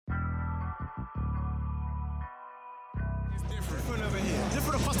over here. Just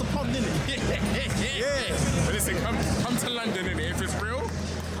for the cost of pound, innit? Yeah. But listen, come to London, innit? If it's real,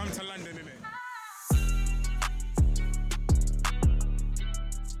 come to London, innit?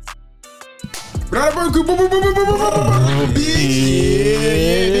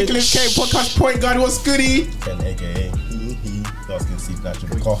 Yeah, Nicholas K, podcast point guard, what's goody? Ken, aka dark skin Steve Gatcher,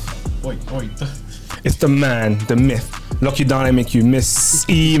 big off. Oi. It's the man, the myth. Lock you down and make you miss.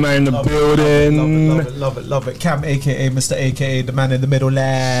 E-man in the building. Love it. Cam, aka Mr. aka the man in the middle.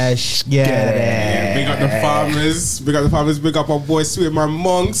 Lash. Yeah, big up the farmers. Big up our boy Sweet Man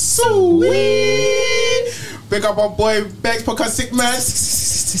Monk. Sweet. Big up our boy Bex Podcast Sick Man.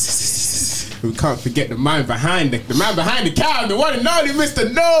 We can't forget the man behind the cam, the one and only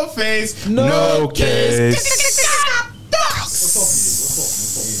Mr. No Face. No case.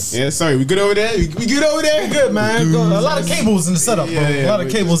 Yeah, sorry, we good over there? We good over there? We good, man. Got a lot of cables in the setup, bro. A lot of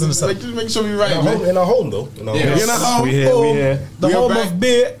cables in the setup. Just make sure we right, In man. our home, though. In our home. We here. The We are home back. of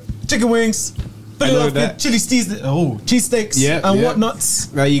beer, chicken wings, Philadelphia that. chili cheesesteaks, and whatnots.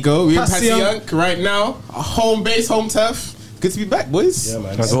 There you go. We're in Passion. Passyunk right now. A home base, home turf. Good to be back, boys. Yeah,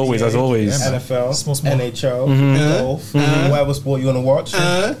 man. As always. NFL, Small. NHL, golf, whatever sport you want to watch.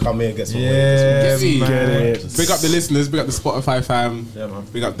 Come here and get some. Yeah, See. man. Get it. Big up the listeners, big up the Spotify fam, Yeah, man.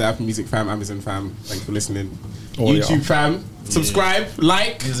 big up the Apple Music fam, Amazon fam. Thanks for listening. Oh, YouTube yeah. fam, subscribe,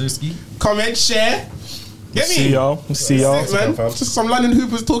 like, Yazurski. comment, share. Get me. See y'all. That's it, man. fam. Just some London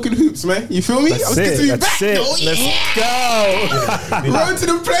hoopers talking hoops, man. You feel me? That's Good to be it. back, That's it. though. Let's go. Road to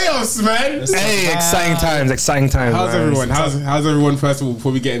the playoffs, man. Hey, exciting times, How's man. everyone? How's everyone? First of all,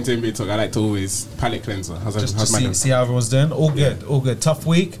 before we get into NBA talk, I like to always palate cleanser. How's my See how everyone's doing. All good. Tough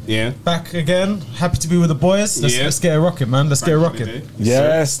week. Yeah. Back again. Happy to be with the boys. Let's get it rocking, man. Let's get it rocking.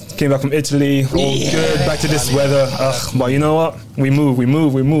 Yes, came back from Italy. All good. Back to this weather. But you know what? We move.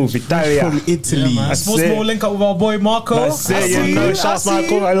 Italia. From Italy. A That's small it. link up with our boy Marco. That's it. You know, shouts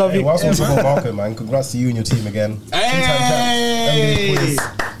Marco. I love Hey, you. whilst we're talking about Marco, man, congrats to you and your team again. Hey.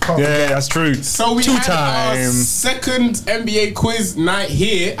 Yeah, that's true. So we had our second NBA quiz night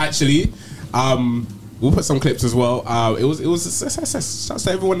here. Actually, we'll put some clips as well. It was a success. Shouts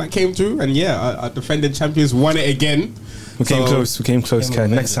to everyone that came through, and our defending champions won it again. We came close, Ken.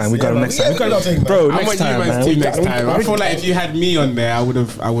 Next time, we got him next time. Bro, I next want you time, guys man. to next time. I feel like if you had me on there, I would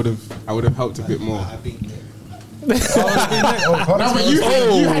have helped a bit more. No, but you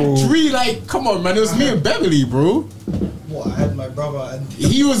had three. Like, come on, man. It was me and Beverly, bro. What, I had my brother and...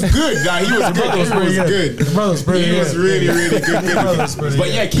 He was good. Like, he was good. The brother's pretty He was good. really good. brother's pretty But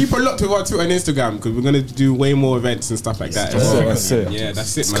good. yeah, keep a look to our Twitter and Instagram because we're gonna do way more events and stuff like that. That's it. Yeah,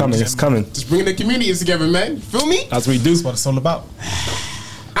 that's it, It's man. coming. Just bringing the communities together, man. Feel me? As we do. That's what it's all about.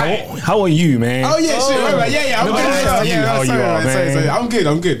 How are you, man? Oh yeah, shit. Right. Yeah. I'm Nobody good. asked you how you are, man. Sorry.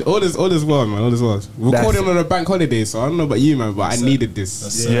 I'm good. All is well, man. All is well. We're That's recording it. on a bank holiday, so I don't know about you, man, but I needed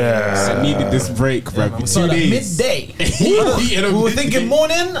this. Yeah. I needed this break, bro. For So 2 like days. midday. we were thinking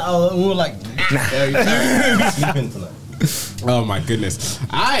morning. We were like, Sleeping tonight. Oh my goodness.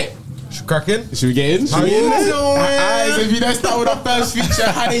 Alright. cracking. Should we get in? How you doing? Alright, so if you don't start with our first feature,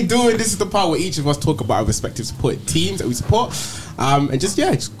 how they doing? This is the part where each of us talk about our respective support teams that we support. And just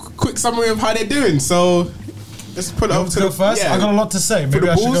quick summary of how they're doing. So let's put it up to Go first. I got a lot to say. Maybe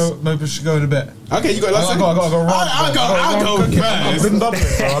the I should Bulls? go. Maybe I should go in a bit. Okay, you got lots I got I'll go I've first. been bubbling,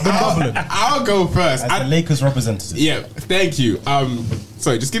 bro. I've been bubbling. I'll go first. As the Lakers representative. Yeah, thank you.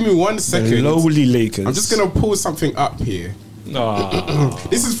 Sorry, just give me 1 second. Lowly Lakers. I'm just gonna pull something up here. Aw.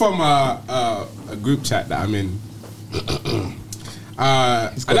 This is from a group chat that I'm in.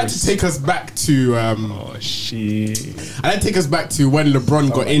 I'd like to take us back to Oh shit. I'd like to take us back to when LeBron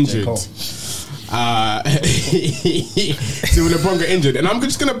got like J. injured. Cole. So when LeBron got injured, and I'm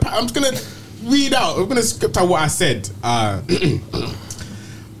just gonna read out. I'm gonna script out what I said. By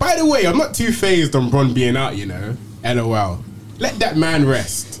the way, I'm not too phased on Bron being out. You know, LOL. Let that man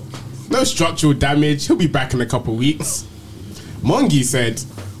rest. No structural damage. He'll be back in a couple weeks. Mongi said,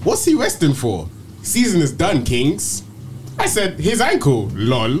 "What's he resting for? Season is done, Kings." I said, "His ankle,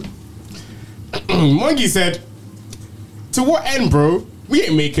 lol." Mongi said, "To what end, bro? We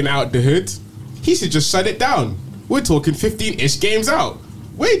ain't making out the hood. He should just shut it down. We're talking 15-ish games out.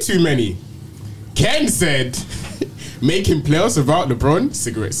 Way too many." Ken said, "Making playoffs without LeBron?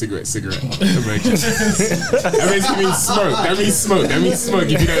 Cigarette. Emergency." That means smoke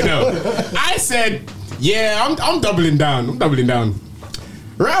if you don't know. I said, "Yeah, I'm doubling down.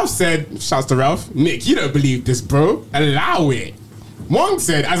 Ralph said, shouts to Ralph, "Nick, you don't believe this, bro. Allow it." Wong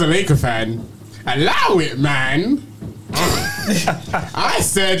said, as a Laker fan, "Allow it, man." I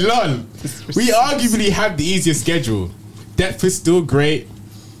said, "Lol, we arguably have the easiest schedule. Depth is still great.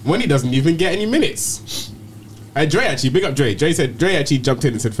 Money doesn't even get any minutes." Dre actually, big up Dre. Dre actually jumped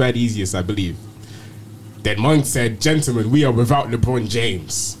in and said third easiest, I believe. Then Monk said, gentlemen, we are without LeBron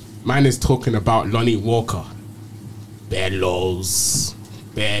James. Man is talking about Lonnie Walker. Bare lols.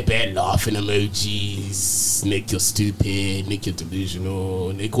 Bare laughing emojis. Nick, you're stupid. Nick, you're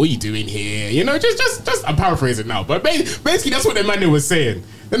delusional. Nick, what are you doing here? You know, just I'm paraphrasing now, but basically that's what the man was saying.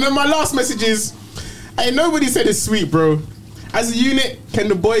 And then my last message is, hey, nobody said it's sweet, bro. As a unit, can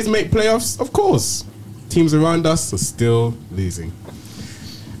the boys make playoffs? Of course. Teams around us are still losing.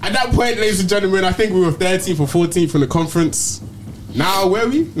 At that point, ladies and gentlemen, I think we were 13th or 14th in the conference. Now, where are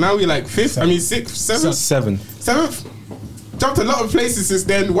we? Now we're like 5th? I mean 6th, 7th? 7th? Jumped a lot of places since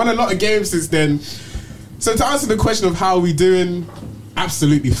then, won a lot of games since then. So to answer the question of how are we doing,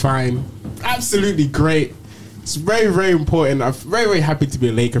 absolutely fine. Absolutely great. It's very, very important. I'm very, very happy to be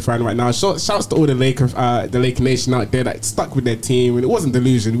a Laker fan right now. Shouts to all the Laker Nation out there that stuck with their team, and it wasn't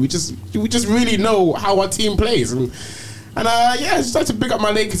delusion. We just really know how our team plays, and yeah, just like to pick up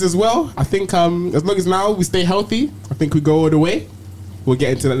my Lakers as well. I think as long as now we stay healthy, I think we go all the way. We'll get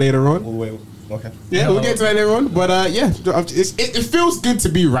into that later on. All the way. Okay. Yeah, we'll get to that later on. But yeah, it feels good to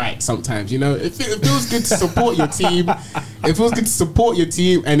be right sometimes, you know. It feels good to support your team. It feels good to support your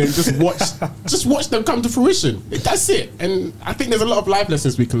team and then just watch them come to fruition. That's it. And I think there's a lot of life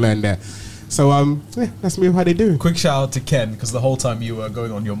lessons we can learn there. So yeah, that's me how they do. Quick shout out to Ken, because the whole time you were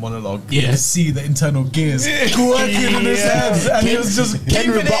going on your monologue, you Yeah. could see the internal gears working in his head, and he was just Ken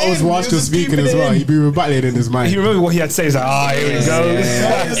keeping it rebuttals in. whilst He you're was just speaking keeping as it well. in. He'd be rebuttaling in his mind. He remember what he had to say. He's like, here we go.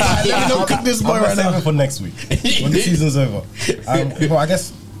 He's like, let me go cook this boy I'm right saving now. for next week when the season's over. Well,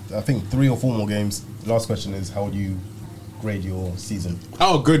 I think 3 or 4 more games. Last question is, how would you grade your season?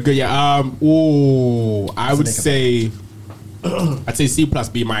 Oh, good, yeah. I would say, I'd say C plus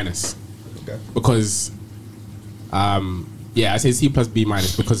B minus. Okay. Because, yeah, I say C plus B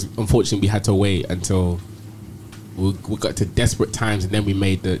minus because unfortunately we had to wait until we got to desperate times and then we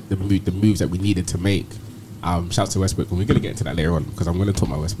made the moves that we needed to make. Shouts to Westbrook, and we're gonna get into that later on because I'm gonna talk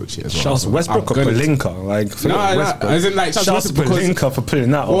my Westbrook shit as well. Shouts to Westbrook or Pelinka. Like, No, as in like shouts to Pelinka for putting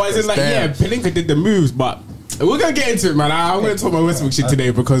that Well, off. as in like, yeah, Pelinka did the moves, but we're gonna get into it, man. I'm gonna talk my Westbrook shit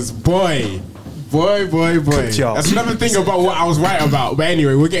today because boy. Good job. That's another thing about what I was right about. But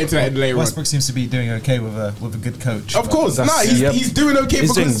anyway, we'll get into that later on. Westbrook seems to be doing okay with a good coach. Of course, he's doing okay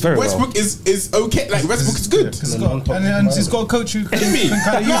He's doing because very Westbrook is okay. Like Westbrook is good. And he's got a coach who can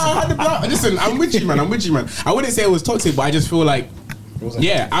kind of use it. Listen, I'm with you, man. I wouldn't say it was toxic, but I just feel like,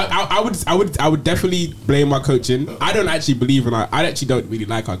 yeah, I would definitely blame my coaching. I don't actually believe in I actually don't really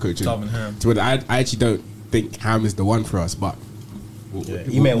like our coaching. Tom and Ham. I actually don't think Ham is the one for us, but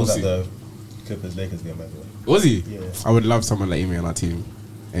Email was we'll at see. the Clippers Lakers game, by the way. Was he? Yeah. I would love someone like Email on our team.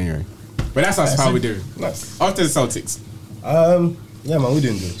 Anyway, but that's us how we do. Nice. After the Celtics, Yeah, man, we're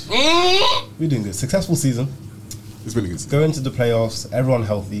doing good. We're doing good. Successful season. it's really good. Go into the playoffs. Everyone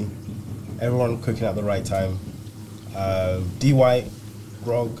healthy. Everyone cooking at the right time. D White,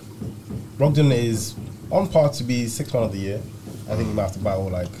 Brogdon is on par to be 6th man of the year. I think we might have to battle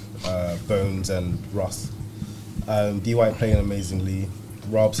like Bones and Russ. D White playing amazingly.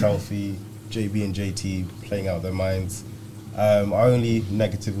 Rob's healthy. JB and JT playing out their minds. Our only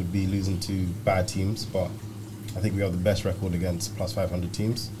negative would be losing to bad teams, but I think we have the best record against plus 500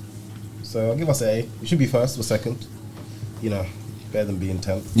 teams. So I'll give us an A. We should be first or second. You know, better than being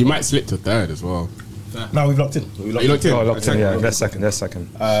 10th. You might slip to third as well. No, we've locked in. You locked in? Oh, locked in, yeah. Okay. That's second.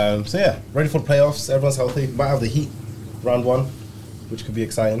 So yeah, ready for the playoffs. Everyone's healthy. Might have the Heat round 1, which could be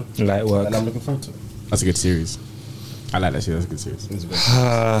exciting. Light work. And I'm looking forward to it. That's a good series. I like that shit. That's a good series. It's good.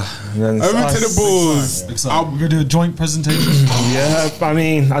 Then it's Over to us. the Bulls. We're gonna do a joint presentation. Yeah, I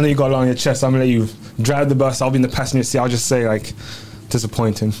mean, I know you got a lot on your chest. I'm gonna let you drive the bus. I'll be in the passenger seat. I'll just say, like,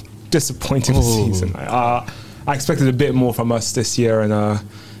 disappointing season. I expected a bit more from us this year, and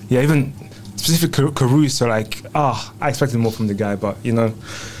yeah, even specifically Caruso. Like, I expected more from the guy, but you know,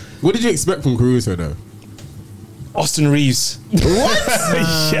 What did you expect from Caruso though? Austin Reeves. What?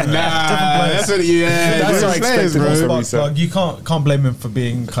 Yeah. That's what. Yeah, That's what I expected, bro. also. Spark plug. You can't blame him for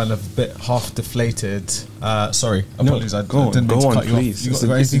being kind of a bit half deflated. Sorry, apologies. I go didn't mean on, to cut you please. off. You It's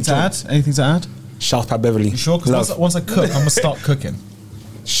got a anything to add? Anything to add? Shout Pat Beverly. You sure? Because once I cook, I'm gonna start cooking.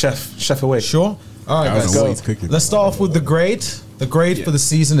 Chef away. Sure. All right, I guys. don't know what he's cooking. Let's start off with the grade. The grade for the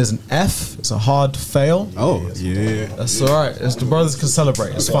season is an F. It's a hard fail. Oh yeah. That's all right. It's the brothers can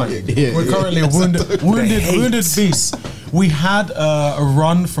celebrate. It's fine. Yeah, We're yeah. currently a wounded beast. We had a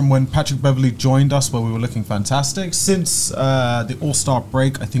run from when Patrick Beverly joined us where we were looking fantastic. Since the All-Star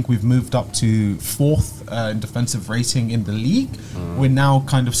break, I think we've moved up to 4th in defensive rating in the league. We're now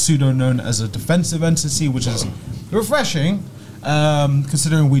kind of pseudo known as a defensive entity, which is refreshing.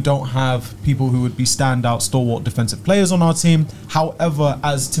 considering we don't have people who would be standout, stalwart defensive players on our team. However,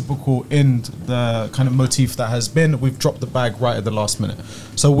 as typical in the kind of motif that has been, we've dropped the bag right at the last minute.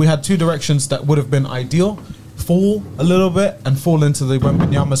 So we had two directions that would have been ideal: fall a little bit and fall into the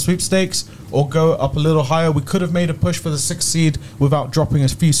Wembanyama sweepstakes, or go up a little higher. We could have made a push for the 6th seed without dropping a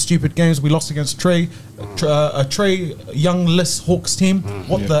few stupid games. We lost against Trey Youngless Hawks team.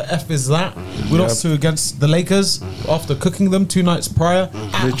 What the F is that? We lost to against the Lakers after cooking them 2 nights prior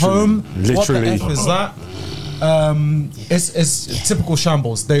at home. What the F is that? It's typical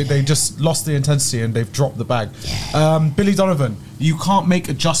shambles. They just lost the intensity and they've dropped the bag. Billy Donovan, you can't make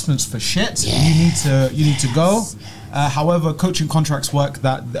adjustments for shit. You need to go. However, coaching contracts work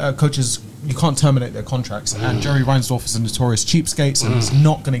that coaches, you can't terminate their contracts, and Jerry Reinsdorf is a notorious cheapskate, and he's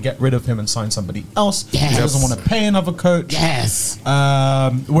not going to get rid of him and sign somebody else. He doesn't want to pay another coach.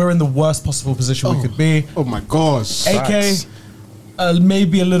 We're in the worst possible position we could be. Oh my gosh. AK,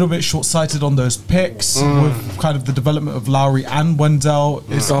 maybe a little bit short-sighted on those picks with kind of the development of Lowry and Wendell.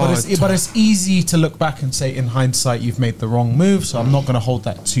 But it's easy to look back and say, in hindsight, you've made the wrong move, so I'm not going to hold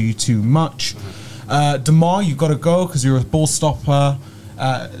that to you too much. DeMar, you got to go because you're a ball stopper.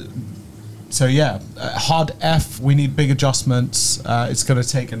 Hard F. We need big adjustments. It's going to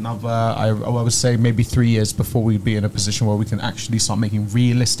take another, I would say, maybe 3 years before we be in a position where we can actually start making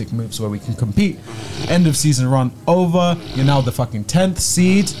realistic moves where we can compete. End of season run over. You're now the fucking 10th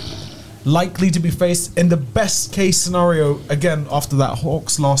seed, likely to be faced in the best case scenario again after that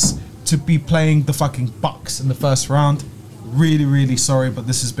Hawks loss to be playing the fucking Bucks in the first round. Really, really sorry, but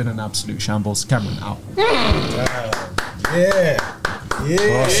this has been an absolute shambles. Cameron out.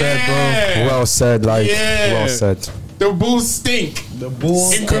 Well said, bro. Well said, well said. The Bulls stink. The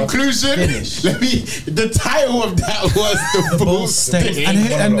Bulls. In conclusion, the title of that was the Bulls stink.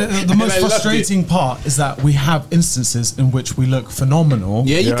 And the most frustrating part is that we have instances in which we look phenomenal.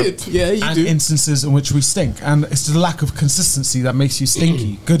 Yeah, you did. Yeah, you and do. instances in which we stink. And it's the lack of consistency that makes you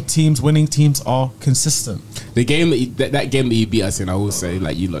stinky. Good teams, winning teams are consistent. The game that game that you beat us in, I will say,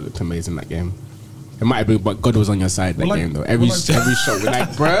 like, you looked amazing that game. It might have been, but God was on your side that game though. Every shot, like,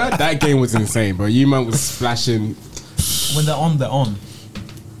 bruh, that game was insane, bro. You man was splashing. When they're on, they're on.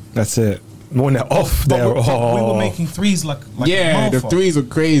 That's it. When they're off, they're off. We were making threes like yeah, the threes were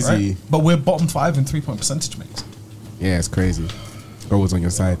crazy. Right? But we're bottom 5 in 3-point percentage makes. Yeah, it's crazy. God was on your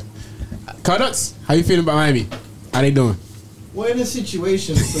side. Cardox, how you feeling about Miami? How they doing? We're in a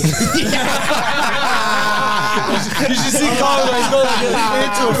situation. You should see Carl, he's going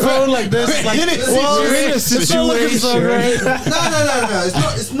into a phone like this. Like, we're in a situation.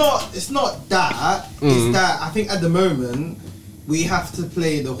 No. It's not that. It's that I think at the moment we have to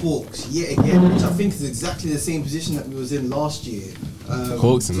play the Hawks yet again, which I think is exactly the same position that we was in last year.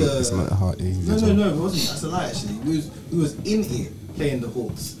 Hawks, it's not hard. No, it wasn't. That's a lie. Actually, we was in it playing the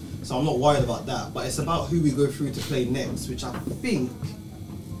Hawks, so I'm not worried about that. But it's about who we go through to play next, which I think.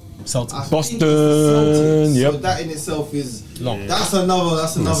 Celtics. Boston, So that in itself is long. That's another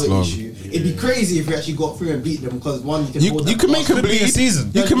issue. It'd be crazy if we actually got through and beat them because one, you can make them bleed.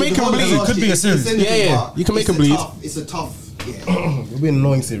 You can make them bleed. It could be a series. Yeah. You can make them bleed. It's a tough. It'll be an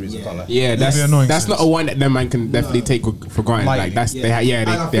annoying series. Yeah, that's not a one that them man can definitely take for granted. Like that's they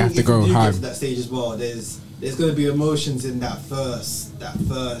have to go hard. To that stage as well. There's going to be emotions in that first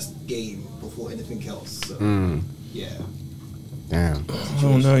game before anything else. So yeah. Damn. I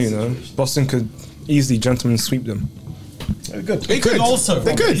don't know, you know. Boston could easily gentlemen sweep them. They could also.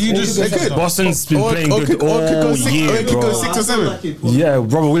 They could. They could. Boston's been playing good all year, or it could go bro. 6 or 7. Yeah,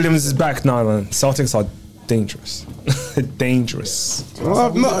 Robert Williams is back now, man. Celtics are dangerous. Dangerous.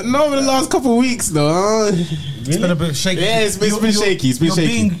 Well, not over the last couple of weeks, though. It's been a bit shaky. Yeah, it's been shaky. It's been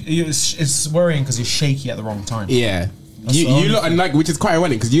shaky. It's worrying because you're shaky at the wrong time. Yeah. You look unlucky, which is quite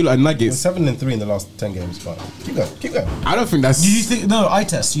ironic because you look unlucky. 7-3 in the last 10 games, but keep going. I don't think that's. Do you think? No, eye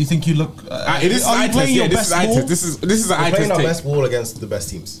test. Do you think you look? It is eye test. Yeah, this is eye test. This is an eye We're playing test. our best ball against the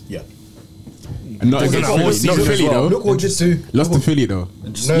best teams. Yeah. Not against Philly though. Look what we did too. Lost to Philly though.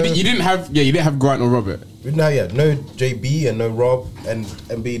 You didn't have Grant or Robert. We didn't have no JB and no Rob, and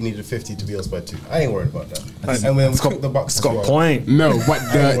Embiid needed 50 to be us by 2. I ain't worried about that. And when we took the Bucks, It's got a point. No, but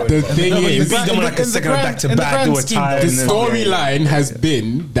the thing is, beat them like a second back-to-back, do a tie. the storyline has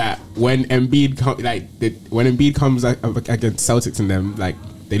been that when Embiid comes against Celtics and them, like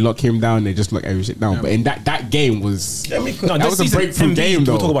they lock him down, they just lock every shit down. But in that game was that was a breakthrough game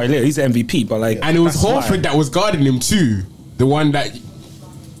though. We'll talk about it later. He's the MVP, but like, and it was Horford that was guarding him too. The one that,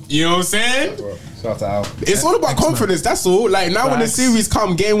 you know what I'm saying? Shout out. It's all about confidence. That's all. Like now, when the series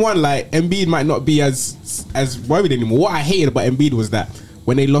come, game 1, like Embiid might not be as worried anymore. What I hated about Embiid was that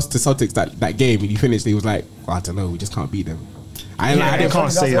when they lost to Celtics that game, he finished. He was like, I don't know, we just can't beat them. You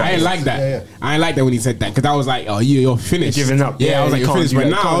can't say that. I ain't like that. Yeah. I ain't like that when he said that because I was like, oh, you're finished. You're giving up. Yeah, I was like, you you're can't finished. do But that.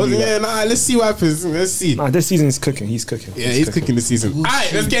 now, I Can't was do like, that. nah, let's see what happens. Let's see. Nah, this season is cooking. He's cooking. Yeah, he's cooking the season. All right,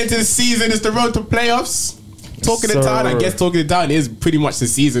 let's get into the season. It's the road to playoffs. Talking it down, I guess talking it down is pretty much the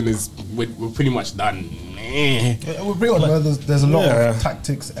season is we're pretty much done. We're pretty much there's a lot of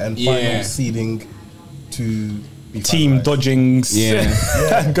tactics and final seeding to be Team finalized. dodgings.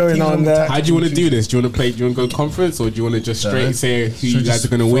 Yeah. Going Teams on on there. How do you want to do this? Do you want to play? Do you want to go conference or do you want to just straight say who Should you we guys just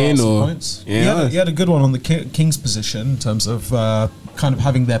are going to throw out win? some Or points? You had a good one on the Kings position in terms of kind of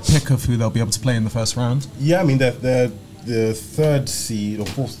having their pick of who they'll be able to play in the first round. Yeah, I mean they're the third seed or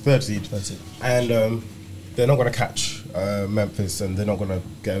third seed, and they're not going to catch Memphis, and they're not going to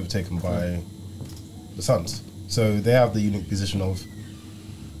get overtaken by the Suns. So they have the unique position of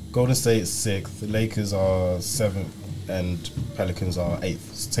Golden State 6th, the Lakers are 7th, and Pelicans are 8th.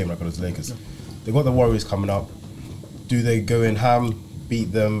 Same record as the Lakers. They've got the Warriors coming up. Do they go in ham,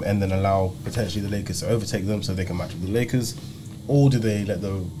 beat them, and then allow potentially the Lakers to overtake them so they can match with the Lakers? Or do they let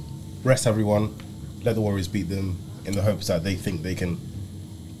the rest everyone, let the Warriors beat them in the hopes that they think they can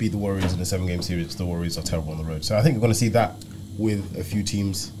beat the Warriors in a 7-game series because the Warriors are terrible on the road? So I think we're going to see that with a few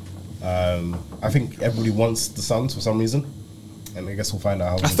teams. I think everybody wants the Suns for some reason, and I guess we'll find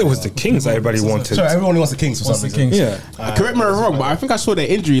out. I thought it was the Kings that everybody wanted. Sorry, everyone wants the Kings for some reason. Yeah. correct me if I'm wrong, but I think I saw their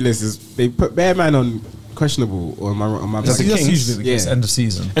injury list is they put Bear Man on questionable or on my That's the That's Kings? usually the case Yeah. end of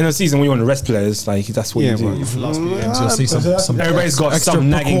season. End of season, when you want to rest players, like that's what Yeah, you do. but- For the last few games, you'll see some Everybody's got extra some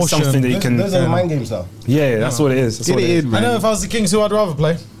nagging precaution. something that you can. Those are the mind games now. Yeah, that's what it is. That's Get what it in, I man. know if I was the Kings, who I'd rather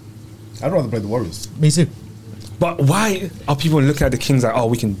play. I'd rather play the Warriors. Me too. But why are people looking at the Kings like, oh,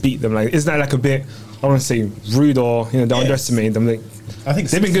 we can beat them? Like, isn't that like a bit, I don't want to say rude or, they underestimate them? Like, I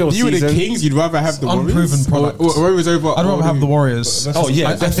think they've been good all If you were the season. Kings, you'd rather have the Unproven Warriors? product. Or Warriors over. I'd rather have the Warriors. Oh, yeah,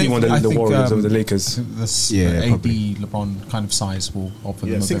 I definitely think- want the I think, Warriors over the Lakers. This Yeah, AD LeBron kind of size will offer them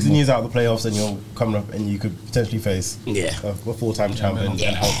a bit 16 more. years out of the playoffs, and you're coming up, and you could potentially face a full-time champion and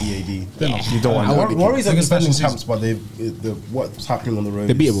healthy AD. You don't want Warriors are Biggest defending special champs, but what's happening on the road?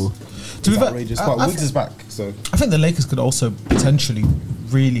 They're beatable. To be Is fair, outrageous. I- But I Wiggs thi- is back, so I think the Lakers could also potentially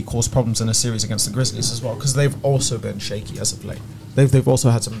really cause problems in a series against the Grizzlies as well, because they've also been shaky as of late. They've also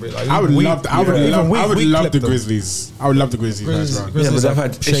had some real. Like, I would love clipped the them. Grizzlies. I would love the Grizzlies. Grizzlies- first round. Yeah, but Grizzlies they've are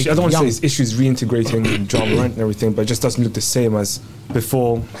had issues, shaky, I don't want to say young. it's issues reintegrating John Morant and everything, but it just doesn't look the same as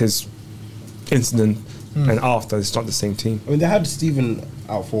before his incident and after. It's not the same team. I mean, they had Steven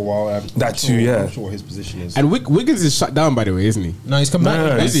out for a while. I'm That not too, sure- yeah. I'm not sure what his position is. And Wiggins is shut down, by the way, isn't he? No, he's coming No,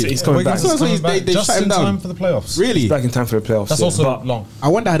 back. no, he's coming back. Wiggins is That's what coming back they just shut him in down. time for the playoffs. Really? Back in time for the playoffs. That's yeah. also But long. I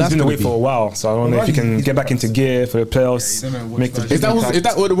wonder how he's that's been going away to be. for a while, so I don't know if he can get back into gear for the playoffs. Yeah, you don't know which Make the version. Is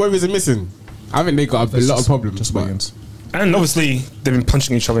that what the Warriors are missing? I think they got a lot of problems. Just but- Wiggins. And obviously, they've been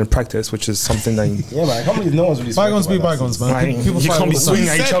punching each other in practice, which is something that Yeah, man, I can't believe no one's really. Bygones spoken be about that bygones, since- man. Like, People you fight can't all be the swinging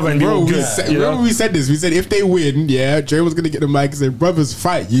time. at each other and be all good. Remember we said this. We said if they win, Dre was gonna get the mic and say, "Brothers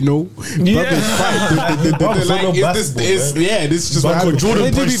fight," Brothers fight. Brothers Like, don't know this basketball, is man. this is just what happened.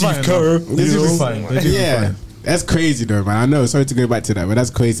 They do be fighting, though. They do be fighting. They do be Yeah, fighting. that's crazy though, man. I know. Sorry to go back to that, but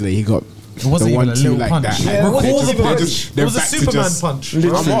that's crazy that he got. It wasn't the even a 1-2 little like punch. that. Yeah, Like, recall they the just- punch. they're It was a back to Superman just- punch. I'm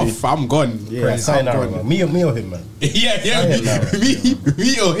off. I'm gone. Yeah, sayonara, man. Me or him, man. Yeah, Sayonara.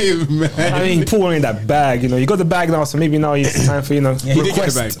 me or him, man. I mean, Paul in that bag, you got the bag now, so maybe now it's time for, He did get the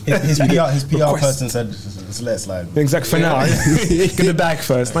request. bag. His PR person said, "Just let it slide." Exactly, for now. Get the bag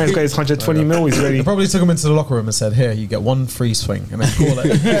first. Now he's got his 120 mil, he's ready. They probably took him into the locker room and said, "Here, you get one free swing," and then call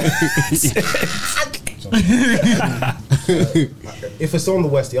it. If it's on the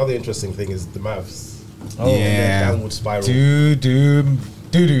West, the other interesting thing is the Mavs. Yeah. Their downward spiral.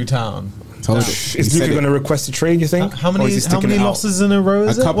 Doo town. Told it. Is He said Luka it. going to request a trade, you think? How Or many is he sticking it out? losses in a row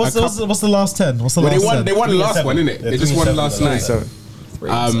is A it? couple- What's the last 10? What's the Well, last 10? they won the last one, innit? Yeah, They just won 3-7 last the night.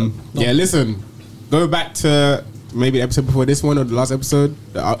 last So, Yeah, listen. Go back to maybe the episode before this one or the last episode.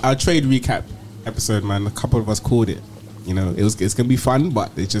 Our trade recap episode, man. A couple of us called it. It's gonna be fun,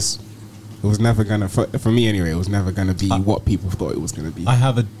 but it was never gonna for me anyway. It was never gonna be what people thought it was gonna be. I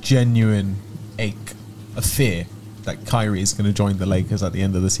have a genuine ache, a fear that Kyrie is going to join the Lakers at the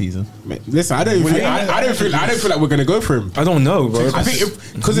end of the season. Listen, I don't feel like we're gonna go for him. I don't know, bro. I think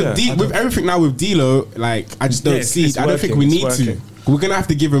because Yeah. with everything now with D'Lo, like I just don't it's- see. it's I don't think working, we it's need to. working. We're gonna have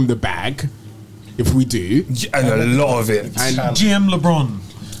to give him the bag if we do. And a lot of it. And GM LeBron.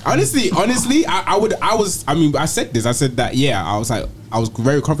 honestly, I said this. I said that. Yeah, I was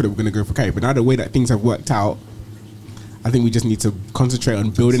very confident we're gonna go for Kyrie. But now the way that things have worked out, I think we just need to concentrate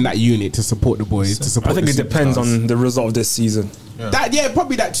on building that unit to support the boys. To support. I think the it depends superstars. on the result of this season. that. Yeah,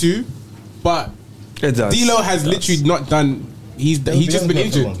 probably that too. But It does. D'Lo has literally not done. he's He just hasn't been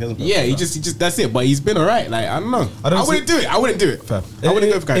played for injured. long. He hasn't played Yeah, for he long. just that's it. But he's been alright. Like I don't know. I wouldn't do it. I wouldn't do it. Fair. I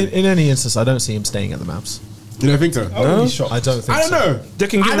wouldn't go for Kyrie. In any instance, I don't see him staying at the Mavs. You don't think so? I wouldn't be shocked. I don't think I don't so. know. They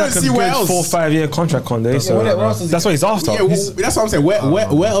can give I like a don't see where good else. 4 or 5 year contract Conde. So what else does he that's get? what he's after. Yeah, well, that's what I'm saying.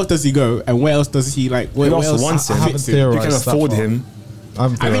 Where else does he go, and where else does he like? Where Who else else wants I him? haven't fits him? theorized You can that afford far. him. I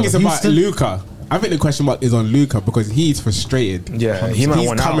think it's about Houston? Luka. I think the question mark is on Luka because he's frustrated. Yeah, he might He's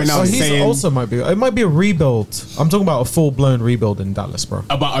want coming out. out. Oh, he's saying- also might be. It might be a rebuild. I'm talking about a full blown rebuild in Dallas, bro.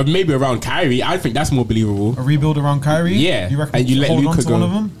 About maybe around Kyrie. I think that's more believable. A rebuild around Kyrie. Yeah, You reckon? and you let hold on Luka to go. one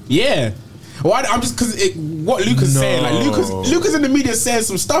of them? Yeah. Well, I'm just because what Luka's saying. Like Luka's in the media saying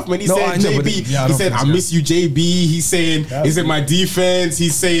some stuff, man. He No, said I know, but JB. yeah, I he don't said think I so. miss you, JB. He's saying he said my defense.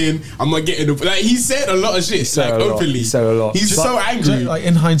 He's saying I'm not getting the like. He said a lot of shit. said Like a lot. openly. He said a lot. He's so angry. Like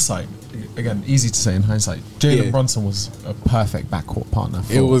in hindsight, again, easy to say in hindsight. Jalen Yeah. Brunson was a perfect backcourt partner.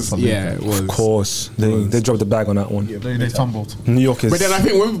 For, It was for Luka. it was. Of course, they dropped the bag on that one. They fumbled. New York is. But then I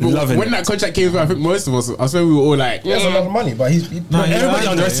think loving when it. that contract came through, I think most of us, I swear we were all like, He has a lot of money, but he No, Everybody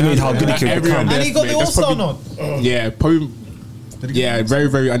underestimated how good he could Everyone become. And he got the That's All-Star probably- nod. Yeah, probably. Yeah, very,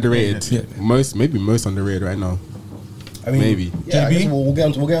 very underrated. Yeah. Most underrated right now. I mean, Maybe. Yeah, I JB?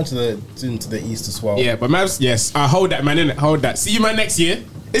 guess we'll get into the East as well. Yeah, but Mavs, yes. Hold that, man, innit? Hold that. See you, man, next year.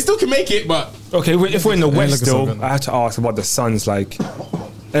 They still can make it, but Okay, if we're in the West look at still, something. I had to ask about the Suns. Like,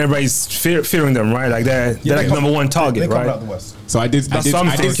 everybody's fearing them, right? Like they're like they number one They target, come out right? the West. so I did That's what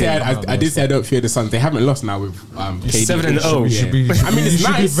I'm thinking. say I don't fear the Suns. They haven't lost now with KD. 7-0. You should be. Yeah. I mean, it's you should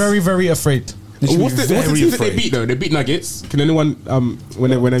be nice. very, very afraid. should What's be the very team that they afraid. beat though? They beat Nuggets. Can anyone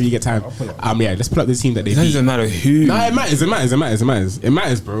whenever you get time? Yeah, let's pull up the team that they It beat. doesn't matter who. No, it matters,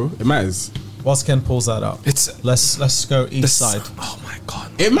 bro. It matters. Whilst Ken pulls that up, let's go The east side. Oh my god,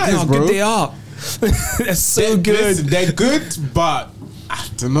 It matters, how bro. good they are. They're so good. Listen, they're good, but I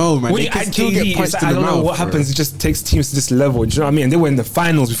don't know, man. When They you can add still get KD, punched it's, in I the don't know mouth, what bro. happens. It just takes teams to this level. Do you know what I mean? They were in the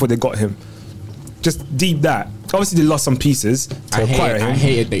finals before they got him. Just deep that. Obviously, they lost some pieces to acquire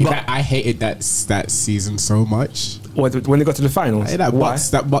him. I hated that season so much. When they got to the finals, That why?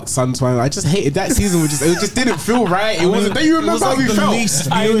 Bucks Suns one. I just hated that season. It just didn't feel right. It wasn't. Do you remember how we felt?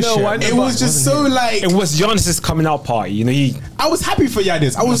 I know. It was just so like. It was Giannis's coming out party. You know, I was happy for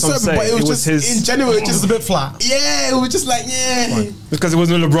Giannis. I was That's what I'm so, but saying. it was just in general. It Just just a bit flat. yeah. It was just like yeah. because it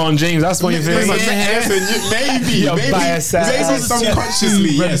wasn't LeBron James. That's why you feel Listen, like maybe You're biased ass. maybe subconsciously.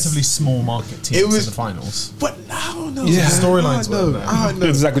 Two Yes. relatively small market teams It was- in the finals. But I don't know. Yeah. The storylines I don't were know. there. I don't know.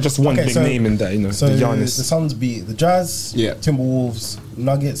 There's like just one Okay, big so- name in there. You know, So the the Giannis. Suns beat the Jazz, Yeah. Timberwolves,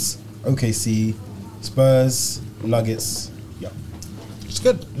 Nuggets, OKC, Spurs, Nuggets. Yeah, It's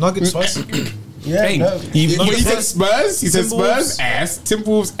good. Nuggets twice. yeah. Hey, no. you- When he said Spurs, he said Timberwolves. Spurs ass,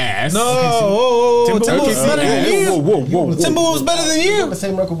 Timberwolves ass. Timberwolves OKC better than ass. you. whoa. Timberwolves better than You got you. the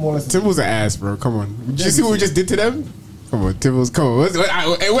same record more or less. Timberwolves are ass, bro. Come on. Did you see what we just did to them? Come on, Timberwolves. Come on. Where's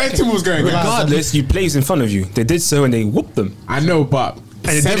Timberwolves going? Regardless, you plays in front of you. They did so and they whooped them. I know, but And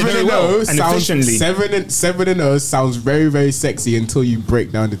they did it very well, and efficiently. 7-0 sounds very, very sexy until you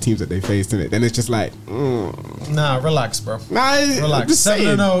break down the teams that they faced in it. Then it's just like, Nah, relax, bro. nah, Relax. Just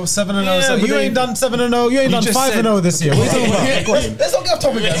 7-0, 7-0. Yeah, So but you they- ain't done 7-0. You ain't You done just 5-0 said- this year. What are you talking about? Let's not get off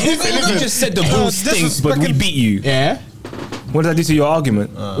topic, guys. You just said the Bulls stink, but we beat you. Yeah. What did that do to your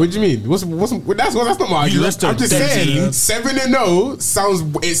argument? What do you mean? That's not my argument. lost to I'm just a dead saying team. 7-0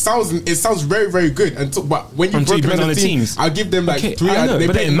 sounds very, very good. But when you Until you broke bring down on the the teams, teams. I'll give them like Okay, 3. I know, They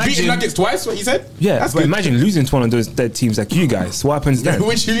but beat imagine- Nuggets twice. What you said? Yeah, that's but good. imagine losing to one of those dead teams like you guys. What happens then?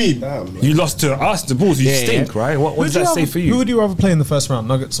 What you mean? Damn, man. You lost to us, the Bulls. You Yeah, stink, right? What does that say for Who you? would you rather play in the first round,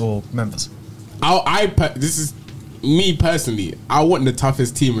 Nuggets or Memphis? This is me personally. I want the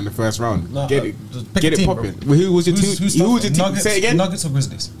toughest team in the first round. No, Get it, just pick get a it team, popping. bro. Who was your team? Who's Who was your team? Nuggets, Say it again. Nuggets or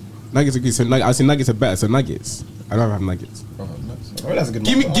Grizzlies? Nuggets are good. So I say Nuggets are better. So Nuggets. I don't have Nuggets. Oh, that's a good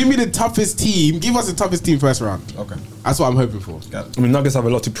Give me the toughest team. Give us the toughest team first round. Okay. That's what I'm hoping for. Got it. I mean, Nuggets have a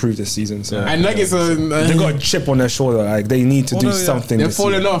lot to prove this season, so And Nuggets are they got a chip on their shoulder. Like they need to do Although, yeah, something. they're this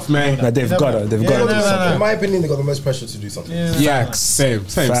falling year. off, man. Like they've got to. They've Yeah, got to no, do no, something. no. In my opinion, they got the most pressure to do something. Yeah, same.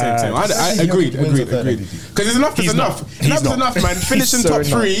 Facts. I Especially agreed. Jokic wins the third MVP. Because it's enough. It's He's enough. not. He's Enough is not. enough, man. Finishing He's so top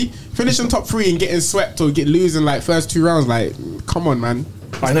three. Finishing top 3 and getting swept or losing like first 2 rounds. Like, come on, man.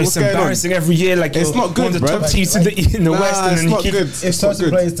 I know it's What's going on? embarrassing every year. Like It's you're not good, one of the bro. top teams in the Nah, West, and it's then you not keep good. If It's not certain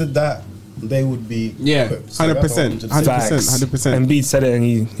good. players did that, they would be Yeah, equipped. So that's what I'm 100%. just saying. 100%. 100%. Embiid said it, and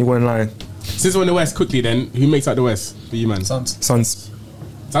he went lying. Since we're in the West, quickly then, who makes out the West for you, man? Suns. Suns,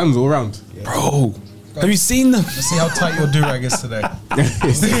 Suns all round. bro. Have you seen them? Let's see how tight your do-rag is today.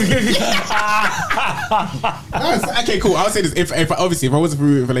 Okay, cool. I'll say this. If I wasn't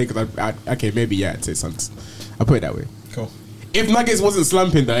rooting for Lakers, okay, maybe yeah, I'd say Suns. I'll put it that way. Cool. If Nuggets wasn't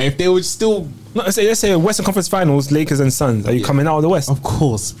slumping though, if they were still, No, let's say Western Conference Finals, Lakers and Suns. Are you coming out of the West? of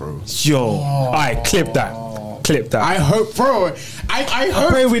course, bro. Yo, all right, clip that. I hope, bro. I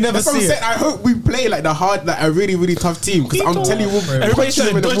hope. pray we never that's what I'm see saying. I hope we play like a really, really tough team. Because I'm telling you, Everybody's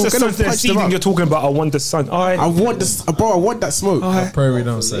trying to dodge the Suns. They're seeding. You're talking about. I want the Sun. All right. I want this, bro. I want that smoke. All right. Pray we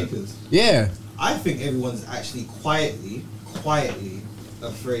don't say. Lakers. Yeah. I think everyone's actually quietly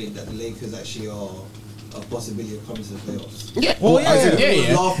afraid that the Lakers actually are a possibility of coming to the playoffs. Yeah. Well,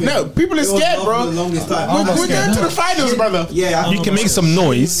 yeah. Laughing. No, people are Everyone was scared, laughing bro. for the longest time. We're going to the finals, brother. Yeah, You can make some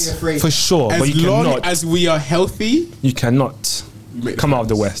noise for sure, but As you long cannot. as we are healthy, You cannot come out of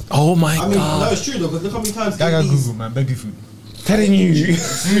the West. Oh my I mean, no, god! it's true though, because look how many times Gaga KD's Google, man. Baby food. Telling you.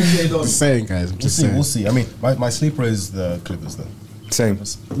 just saying, guys. I'm We'll just see. saying. We'll see. I mean, my sleeper is the Clippers, though. Same.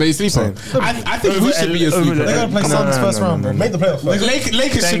 But you sleep on. I think we should be a sleeper. They're gonna play Suns first round, bro. Make the playoffs first.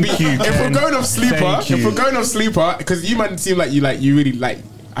 Lakers should be. Thank you, If we're Ken. going off sleeper, Thank you. if we're going off sleeper, because you man seem like you really like.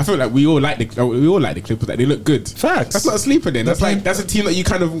 I feel like we all like the Clippers. Like they look good. Facts. That's not a sleeper then. That's like that's a team that you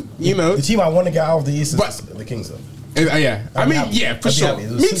kind of The team I want to get out of the East is But- the Kings, though. yeah. I mean, yeah, for sure.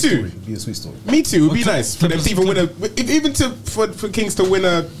 Me too. It'd be a sweet story. Me too. It would be nice for them to even win for Kings to win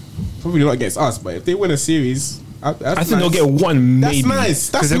a. Probably not against us, but if they win a series, I think they'll get one, That's maybe. nice.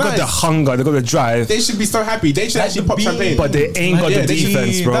 That's Because they've got the nice. hunger, they've got the drive, They should be so happy. They should Like actually the pop beam. champagne. but they ain't got Yeah, the they should-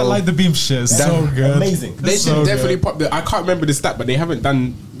 defense, bro. That like the beam shit is so good. Amazing. They should so definitely good. pop the. I can't remember the stat, but they haven't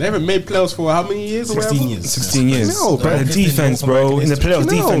made playoffs for how many years? Or 16 whatever? years. 16 years. No, bro. But the defense, bro. In the playoffs,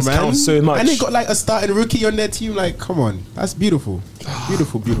 No, defense man. counts so much. And they got like a starting rookie on their team. Like, come on, that's beautiful,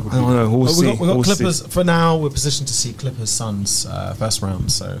 beautiful. I don't know. We'll But see. we got We'll see. Clippers for now. We're positioned to see Clippers Suns first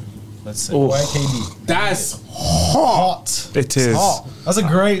round. So let's see. Oh. Why KD? That's hot. It is. Hot. That's a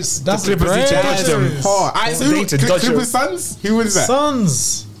great. That's a Clippers great. need to dodge them. series. Hot. I They need to dodge Clippers it. Suns. Who wins that?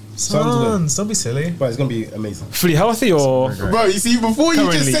 Suns. win. Don't be silly. But it's gonna be amazing. Fully healthy or Bro, you see, before you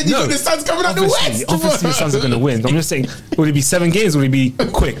just Currently, said you no. got the Suns coming out the West. Obviously the Suns are going to win. I'm just saying, would it be 7 games? Would it be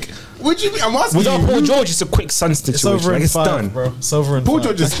quick? Would you be? I'm asking Without you. Paul George, it's a quick Sun It's situation. over Like, in it's 5, done. bro. It's over in Paul 5.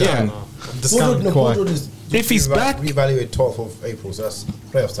 George is yeah. Discounting Paul Kawhi. George is If he's back- reevaluate 12th of April, so that's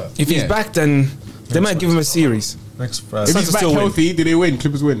playoff time. If he's Yeah. back, then they might give him a series. Next If Suns he's will back still win. healthy, did they win?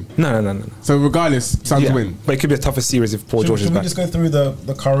 Clippers win. No. So regardless, Suns Yeah. win. But it could be a tougher series if Paul George is Should we back. just go through the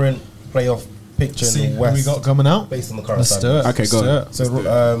current playoff picture See in the who West we got coming out. based on the current Let's do it. Okay, go on. Let's do it.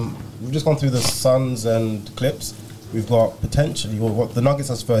 So we've just gone through the Suns and Clips. We've got potentially what the Nuggets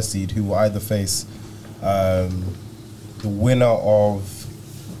as first seed, who will either face the winner of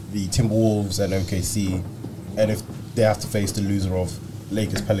the Timberwolves and OKC, and if they have to face the loser of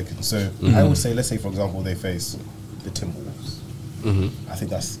Lakers Pelicans. So I would say, let's say for example, they face the Timberwolves. I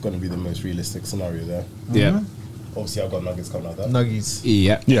think that's going to be the most realistic scenario there. Yeah. Obviously, I've got Nuggets coming out there. Nuggies.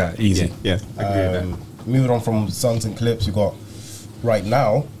 Yeah. Yeah, easy. Yeah. Agree with that. Moving on from Suns and Clips, we've got right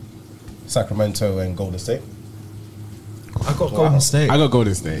now Sacramento and Golden State. I got Golden State. I got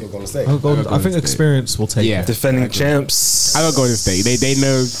Golden State. Golden State. I, got Golden, I got I think Golden State. experience will take Yeah. it. Defending champs. I got Golden State. They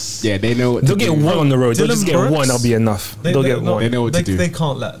know. Yeah, they know. What They'll to get do. one on the road. They'll Dylan just get Brooks? one. That'll be enough. They'll get one. They know what to do. They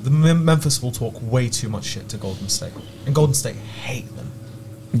can't let. Memphis will talk way too much shit to Golden State. And Golden State hate them.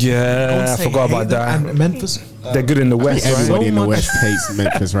 Yeah, Golden I State forgot hate about them, that. And Memphis. They're good in the West, right? Everybody in the So much- West hates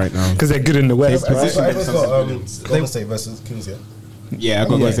Memphis right now. Because they're good in the West. They've right? positioned Everyone's themselves got Golden State versus Kings, yeah? Yeah, I got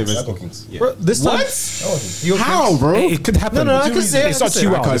Golden State I versus. got Kings. Yeah. Bro, this time. What? I got Kings. You got How, Kings? bro? It could happen. No, I can see it. It's not I can see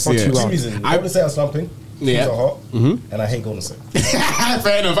 2 it. hours. I It's not can't see 2 it. Two hours. reasons. Golden State are slumping. Kings Yeah. are hot. And I hate Golden State.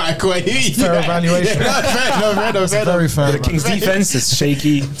 Fair enough. I quite hear you. Fair evaluation. Fair enough. Very fair. The Kings defense is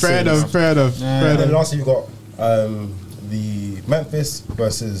shaky. Fair enough. Fair enough. Fair And then enough. lastly, you've got the Memphis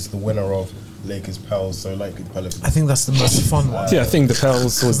versus the winner of Lakers Pels, so likely the Pelicans. I think that's the most fun one. Yeah, I think the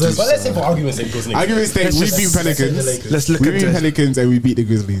Pels was. But let's say for argument's sake, goes I give it a state. We beat Let's say the Pelicans. Lakers. Let's look We at beat this. Pelicans and we beat the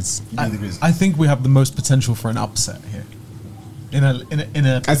Grizzlies. You do the Grizzlies. I think we have the most potential for an upset here. In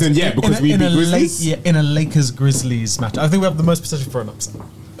a As in, yeah, because we in beat a Grizzlies? in a Lakers Grizzlies match. I think we have the most potential for an upset.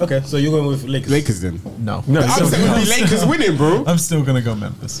 Okay, so you're going with Lakers. Lakers then. No, No, The upset would be Lakers winning, bro. I'm still gonna go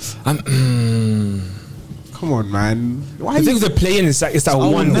Memphis. Come on, man. Why I think the playing is like it's that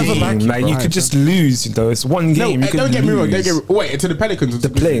will one never back game. you, Like you bro. could just lose. You know, it's one No, game. You could don't get me wrong. Don't lose. get me, wait, to the Pelicans. or to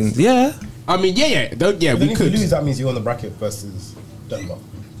The playing. Grizzlies? Yeah. I mean, yeah. But then We if you could. lose, that means you're on the bracket versus Denver.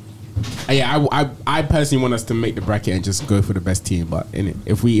 Yeah, I personally want us to make the bracket and just go for the best team. But in it,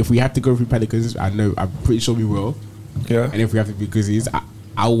 if we have to go through Pelicans, I'm pretty sure we will. Yeah. And if we have to be Grizzlies,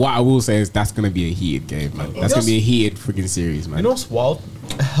 what I will say is that's gonna be a heated game, man. That's gonna be a heated freaking series, man. You know what's wild?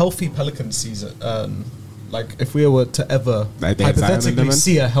 A healthy Pelican season. Like if we were to ever Like they have Zion in them, hypothetically man?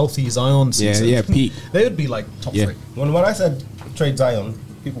 see a healthy Zion season, yeah, peak. they would be like top Yeah. 3. When I said trade Zion,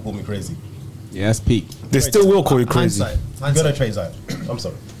 people call me crazy. Yeah, that's peak. They still will call you crazy. I'm gonna trade Zion. I'm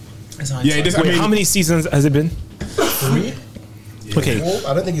sorry. Yeah, it doesn't. Wait, how many seasons has it been? 3? Okay. 4?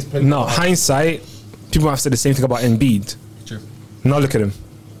 I don't think he's played. No, hindsight, people have said the same thing about Embiid. True. Now look at him.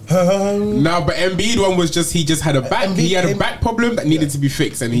 No, but Embiid one was just he just had a back. Embiid He had a came- back problem that needed to be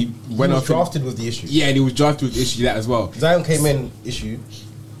fixed, and he went off. drafted was the issue. Yeah, and he was drafted with issue that as well. Zion came in issue,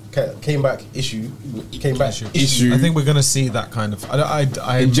 came back issue, came back Issue. I think we're gonna see that kind of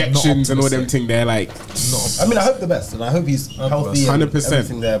I'm Injections not and all them optimistic. thing there, like I mean, I hope the best, and I hope he's healthy and 100%.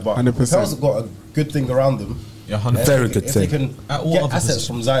 everything there. But 100%. Pels have got a good thing around them. Yeah, 100%. Very good If thing. they can At all get other assets positions.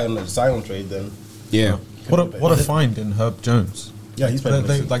 from Zion, a Zion trade, then yeah. What a find in Herb Jones. yeah, he's playing.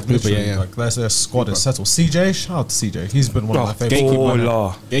 They, like literally, yeah. like their squad is settled. CJ, shout out to CJ. He's been one of my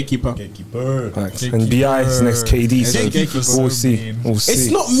favorite. Gatekeeper. Gatekeeper. Gatekeeper. Thanks. And BI is next KD, so Gatekeeper's we'll so see. mean. We'll see.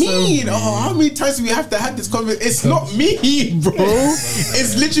 It's not mean. Oh, how many times do we have to have this conversation? It's not me, bro.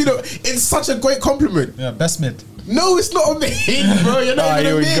 It's literally. It's such a great compliment. Yeah, best mid. No, it's not a me, bro. You're not Ah, even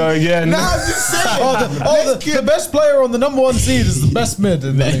here a we mid. go again. Nah, I'm just saying. The best player on the number 1 seed is the best mid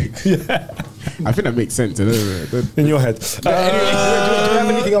in the league. I think that makes sense. I don't know. In your head. Do we have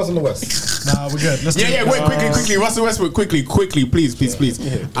anything else on the West? Nah, we're good. Let's Yeah, wait, quickly. Russell Westbrook, quickly, please.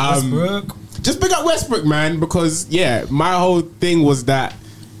 Westbrook. Just big up Westbrook, man, because my whole thing was that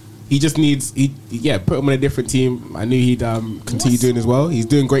he just needs, put him on a different team. I knew he'd continue doing as well. He's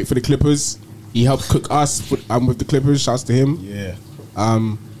doing great for the Clippers. He helped cook us with the Clippers. Shouts to him. Yeah.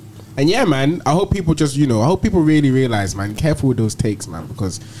 And yeah, man, I hope people just, I hope people really realize, man, careful with those takes, man,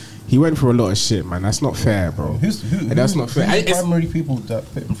 because he went through a lot of shit, man. That's not fair, bro. That's not fair. Who's the It's- primary people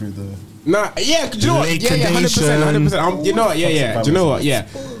that put him through the? Nah, yeah, do you know what? Lake Yeah, 100%. You know what? Yeah. Do you know what? Yeah.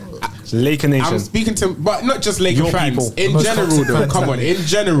 Laker Nation. I'm speaking to, but not just Laker Your fans. people. In The most general, toxic though, fans, come on. In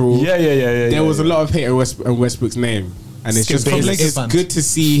general, Yeah. there was a lot of hate on Westbrook's name, and it's just from it's Lakers fans. good to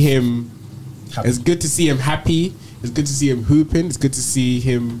see him. Happy. It's good to see him happy. It's good to see him hooping. It's good to see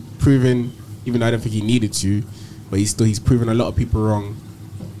him proving, even though I don't think he needed to, but he's proven a lot of people wrong.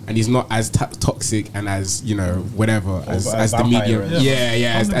 And he's not as toxic and as whatever as the vampire, media,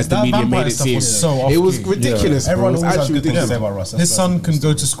 as the That media vampire made it stuff seem. was so off It was key. ridiculous. Bro. Everyone It was always has actually good things to say ridiculous. about Russ. His son can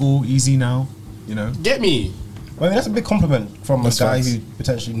go to school easy now. Get me? I mean, that's a big compliment from That's a guy facts. who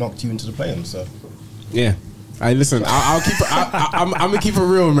potentially knocked you into the play-in. So Yeah. I listen. I'll keep it. I'm gonna keep it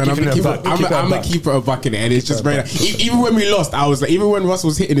real, man. I'm Keeping gonna it keep a it. buck. Keep it a I'm gonna buck. keep it a buck in it, and it's just very. Even when we lost, I was like, even when Russ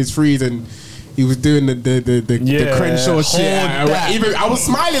was hitting his threes and he was doing the Yeah. Crenshaw shit. Hold that. I was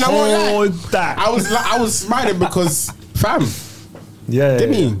smiling. I won't lie. Hold that. I was smiling because fam. Yeah. Get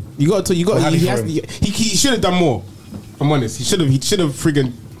me? You got to. happy He for has. him. He should have done more. If I'm honest. He should have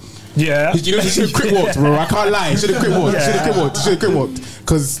friggin'. Yeah. He should have quick walked, bro. I can't lie. He should have quick walked. He should have quick walked.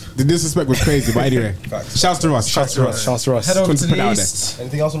 Because the disrespect was crazy. But anyway, shouts to us. Shouts to us. Shouts to us. Head over Just to put it the out there. east.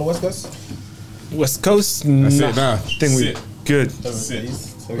 anything else on the West Coast? West Coast. That's nah. it, nah. Think we That's it. good.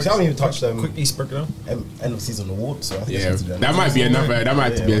 So we haven't even touched Quick East breakdown. end of season award. So I think Yeah, that's something to do. that might be another. That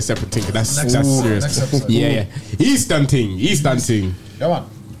might have to be a separate thing. 'Cause that's serious. Next episode. Yeah. Eastern thing. Come on.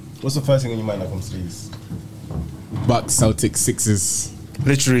 What's the first thing on your mind that comes to these? Bucks, Celtics, Sixers.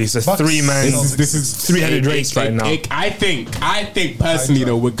 Literally, it's a Bucks. three-man. This is Three-headed race right now. I think personally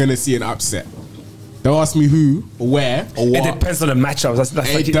though we're gonna see an upset. Don't ask me who or where or It what. depends on the matchups. That's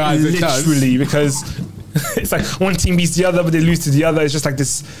It like does, it does. literally because it's like one team beats the other, but they lose to the other. It's just like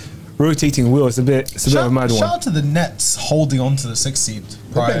this rotating wheel. It's a bit of a mad Shout one. out to the Nets holding on to the 6th seed.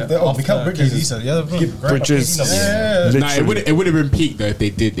 Prior, Mikael after Bridges KD is- said, yeah, Give- Bridges. Yeah. Nah, it would have been peak though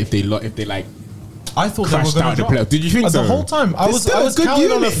if they like I thought they were crashed going out to the drop. playoffs. Did you think so? The whole time I It's was still a good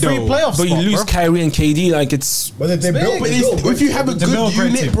counting on a unit, free though. playoff But you spot, lose bro. Kyrie and KD, like it's. But they built. But they built if you have a They built a good great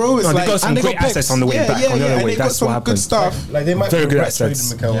unit, team. bro, it's No, they like got some and great got assets picks. on the way back, on the other and way. they got That's some what good happened. stuff. like they might Very feel good great trading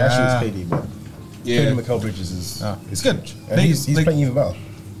assets. Mikael. Yeah. Actually, it's KD, but Yeah. trading Mikael Bridges is It's good. and he's They- playing even better.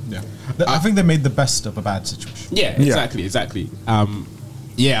 Yeah. I think they made the best of a bad situation. Yeah, Yeah. exactly. I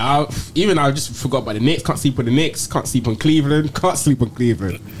just forgot about the Knicks. Can't sleep on the Knicks. Can't sleep on Cleveland. Can't sleep on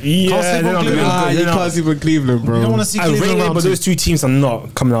Cleveland. Yeah, sleep on they're not Cleveland. gonna be You good. can't sleep on Cleveland, bro. You don't want to see I Cleveland rate it, around but those two teams are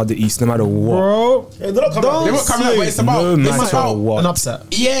not coming out of the East, no matter what. bro. Yeah, they're not coming out. They won't come out, but it's about No it's matter about what. An upset.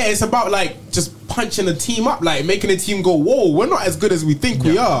 yeah, it's about like just punching a team up, like making a team go, whoa, we're not as good as we think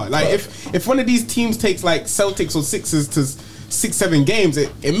we are. Like if one of these teams takes like Celtics or Sixers to 6-7 games,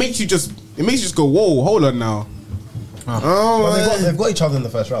 it makes you just go, whoa, hold on now. Oh, But they've got each other in the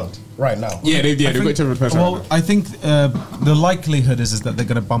first round right now. yeah, they've got each other in the first Well, round. I think the likelihood is that they're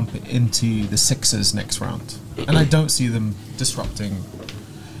going to bump it into the Sixers next round, and I don't see them disrupting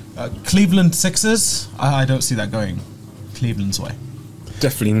Cleveland Sixers. I don't see that going Cleveland's way.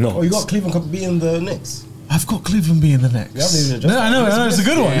 Definitely not. Oh, you got Cleveland Cup beating the Knicks. I've got Cleveland being the next. We haven't even addressed No, I know, it's a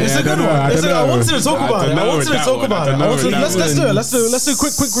good one. It's a good one. I wanted to talk about it. Let's do it. Let's do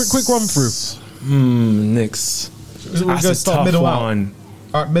a quick run through. Knicks. We're going to start middle out.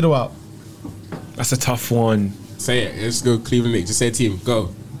 All right, middle out. That's a tough one. Say it. Let's go Cleveland Knicks. Just say a team. Go.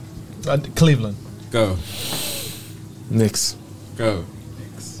 Cleveland. Go. Knicks. Go.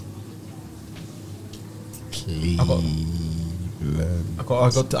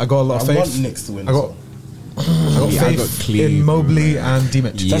 I got a lot of faith. I want Knicks to win. I got faith in Mobley and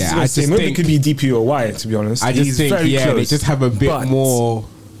Dimich. Yeah, I just Mobley think could be DP or Y, to be honest. I just He's think very close, they just have a bit more.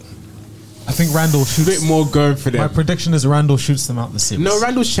 I think Randall shoots. A bit more going for them. My prediction is Randall shoots them out the series. No,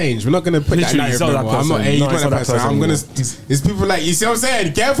 Randall's changed. We're not going to put Literally, that he's narrative not that anymore. I'm not. person. He's No, not he's that not that person. I'm going person to. It's people like, you see what I'm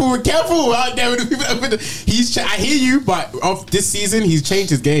saying? Careful out there with the people. I hear you, but off this season, he's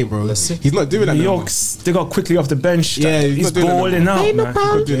changed his game, bro. Let's see. He's not doing that New no more. York's, they got quickly off the bench. Yeah, he's he's not doing that no balling more. out. Ain't no man.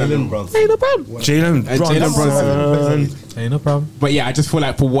 problem. Jalen Brunson. Jalen Brunson. Hey, no problem. But yeah, I just feel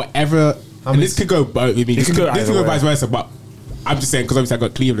like for whatever, and this could go both. I mean, this could could go this either could go way. vice versa. But I'm just saying because obviously I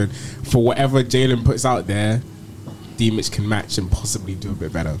got Cleveland. For whatever Jalen puts out there, D-Mitch can match and possibly do a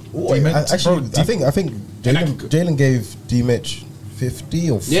bit better. Actually, I think And I- Jalen gave D-Mitch 50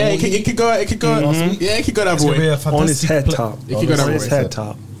 or 40. Yeah, it could go. Yeah, it could go the It's other going to be way. a fantastic On his head play. top. It could go the On other his way. head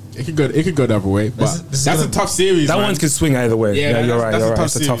top. It could go the other way. But this is that's gonna- a tough series. That man. one could swing either way. Yeah, Yeah, you're right. that's a You're right. tough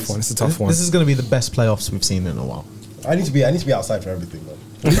It's a tough series. one. It's a tough one. This is going to be the best playoffs we've seen in a while. I need to be outside for everything, man.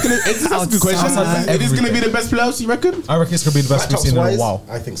 That's a good question. Outside It is going to be everything. the best playoffs, you reckon? I reckon it's going to be the best we've seen in a Matchups-wise, while.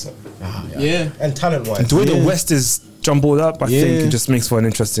 I think so. Yeah. And talent-wise. The way the Yeah. West is jumbled up, I think Yeah. it just makes for an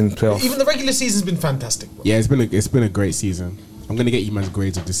interesting playoff. Even the regular season's been fantastic. Bro. Yeah, it's been a great season. I'm going to get you man's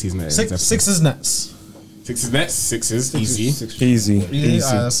grades of this season. Sixers Nets. Sixers Nets. Sixers easy. Easy.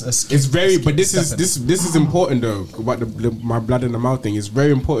 It's very, but this is important though. About the my blood in the mouth thing. It's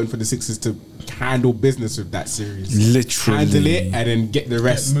very important for the Sixers to handle business with that series. Literally. handle it and then get the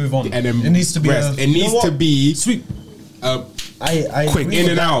rest. Move on. And then It needs to be rest. a- It needs to be Sweep. I quick agree in with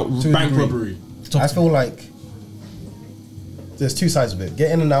and that out to a bank degree. robbery. I feel like there's two sides of it.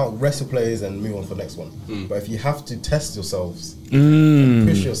 Get in and out, rest your players, and move on for the next one. But if you have to test yourselves,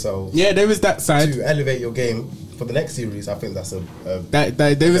 push yourselves Yeah, there is that side. to elevate your game for the next series, I think that's a That there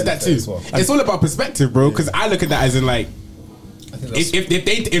is that benefit too. as well. It's all about perspective, bro. Because I look at that as in like, I think that's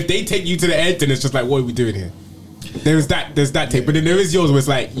if they take you to the end, then it's just like, what are we doing here? There's that take, but then there is yours where it's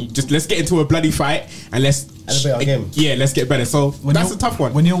like, you just let's get into a bloody fight and let's Elevate our game. Yeah, let's get better. So that's you're- a tough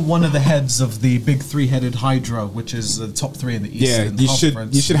one. When you're one of the heads of the big three-headed Hydra, which is the top three in the Eastern you should-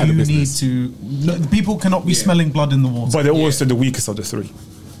 Conference, you should have the need business. to. No, the people cannot be smelling blood in the water. But they're also the weakest of the three.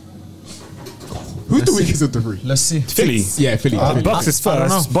 Who's the weakest of the three? Let's see. Philly. Yeah, Philly. Philly. Bucks is I don't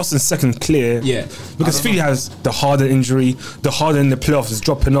know. first, Boston's second clear. Yeah. Because Philly has the Harden injury, the Harden in the playoffs is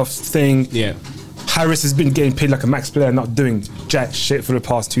dropping off thing. Yeah. Harris has been getting paid like a max player, not doing jack shit for the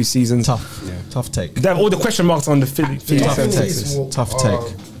past 2 seasons. Tough. Yeah. Tough take. They have all the question marks on the Philly Tough defense. take. Philly's more, Tough uh,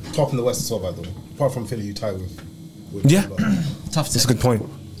 take. Top in the West as well, by the way. Apart from Philly, you tie with Yeah. Tough That's a take. good point.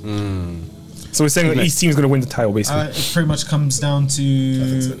 So we're saying that each team's going to win the title, basically. It pretty much comes down to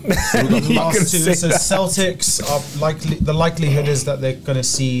You can last two. say So that. Celtics are likely. The likelihood is that they're going to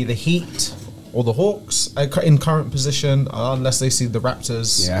see the Heat or the Hawks in current position, unless they see the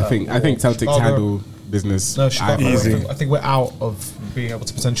Raptors. Yeah, I think Celtics Chicago. handle business. No, Chicago. Easy. I think we're out of being able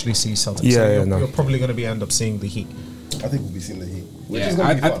to potentially see Celtics. Yeah, So yeah, you're, no. you're probably going to be end up seeing the Heat. I think we'll be seeing the Heat. Which Yeah, is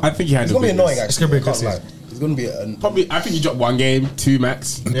gonna be fun. I think he It's handled going to be annoying, business. actually. It's gonna be a I can't good lie. season. It's going to be an Probably, I think you dropped 1 game, 2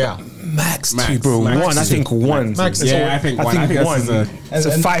 max. Yeah. Max, Max, two, bro. max One, I two. think one. Max is Yeah, all- I think I one. think I think one. that's It's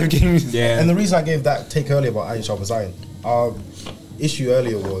a And- 5 game. yeah. And the reason I gave that take earlier about Aisha Zion, our issue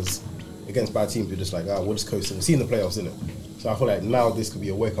earlier was against bad teams. We're just like, we're just coasting. We're seeing the playoffs, innit? So I feel like now this could be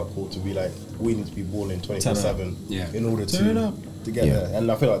a wake up call to be like, we need to be balling 24/7 Yeah. in order Turn to up. get Yeah. there. And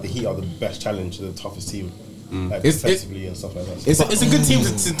I feel like the Heat are the best challenge to the toughest team, like It's- defensively and stuff like that. It's a good team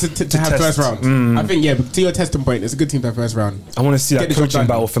to have test. first round. I think, yeah, to your testing point, it's a good team to have first round. I want to see Get that the job coaching done.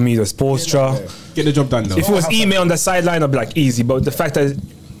 battle for me, the Spoelstra. Get the job done, though. If it was email on the sideline, I'd be like, easy. But the fact that,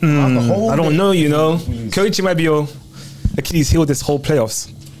 I don't know, you know. Coaching might be your Achilles heel this whole playoffs.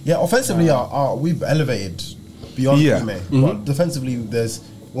 Yeah, offensively, we've elevated beyond Yeah. Ime. But defensively,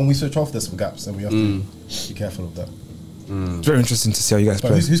 when we switch off, there's some gaps, and we have to be careful of that. It's very interesting to see how you guys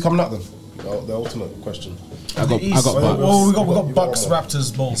But play. who's coming out then? The ultimate question. I got East. Bucks. Oh, we got You got Bucks, one more.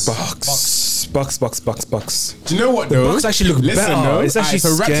 Raptors, Bulls. Bucks. Do you know what, though? Bucks actually look better. It's actually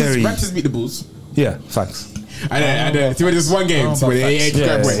scary. Raptors beat the Bulls. Yeah, facts. I see, when there's one game, so when they ain't Yeah,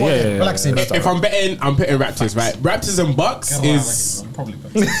 grab yeah, away. yeah, yeah. Relax, If I'm betting Raptors, right? Raptors and Bucks is probably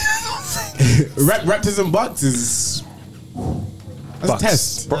Raptors and Bucks is That's a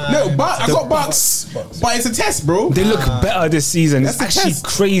test. No, but I got Bucks. But it's a test, bro. They look better this season. It's That's a actually test.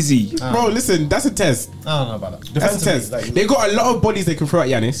 crazy. Bro, listen, that's a test. I don't know about that. That's a test. They got a lot of bodies they can throw at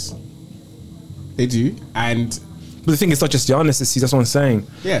Giannis. They do. And But the thing is not just Giannis this season. That's what I'm saying.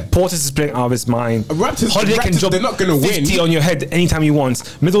 Yeah. Portis is playing out of his mind. Raptors, they're not gonna 50 win. on your head anytime he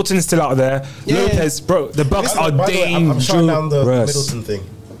wants. Middleton's still out there. Yeah. Lopez, bro. The Bucks are By the way, I'm shutting down the dangerous. Middleton thing.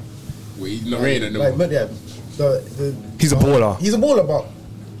 wait, he's not rated no Like, more. but yeah, He's a baller. He's a baller, but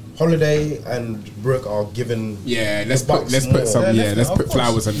Holiday and Brooke are given. Yeah, let's the put Bucks let's more. put some Yeah, let's of put course.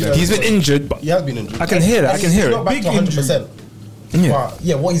 flowers on Yeah. there. He's been injured, but He has been injured. I can hear that. I can hear He's it. not back Big to 100%. Yeah. But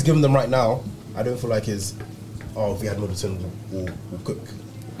yeah, what he's giving them right now, I don't feel like is. Oh, if we had Middleton, we'll cook.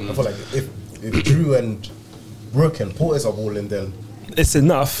 I feel like if Drew and Brooke and Portis are balling, then It's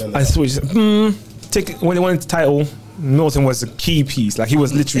enough. Then I thought, take it, when they won the title, Middleton was a key piece. Like he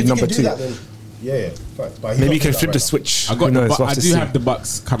was literally if number he can 2. do that, then yeah, fine. But he's Maybe not he can doing flip that the right switch. I got Who knows? the, We'll I to do see. have the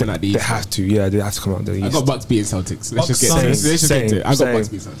Bucks coming at the They East. have to. Yeah, they have to come out the I East. got Bucks beating Celtics. Let's just get Bucks, to it. Suns, Let's just get to it. I got same. Bucks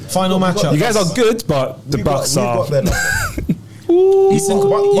beating Celtics. Final We've got matchup. You guys are good, but the We've Bucks got are. their number. Eastern,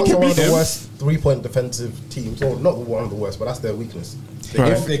 Bucks you are can one beat of the them. worst 3-point defensive teams. Or not one of the worst, but that's their weakness.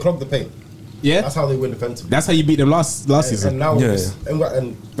 Right. They clog the paint. Yeah, That's how they win defensively. that's how you beat them last And season. now, Yeah,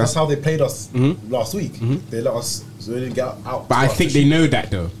 and that's how they played us last week. They let us, so they didn't get out. But I think they know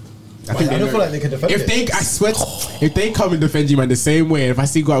that though. I think I they don't know feel like that. they can defend If it. they, I swear, if they come and defend you, man, the same way. If I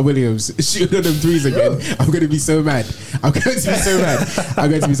see Grant Williams shooting all them threes again, Bro. I'm gonna be so mad. I'm going to be so mad. I'm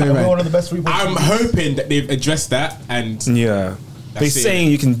going to be so We're mad. one of the best 3-point I'm teams. hoping that they've addressed that and Yeah. They're That's it.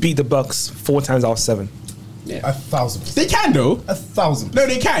 saying you can beat the Bucks 4 times out of 7. 1,000%. they can though. 1,000%. No,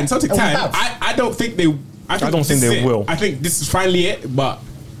 they can. Celtic And we can. have. I don't think they. I don't this think is they it. will. I think this is finally it, but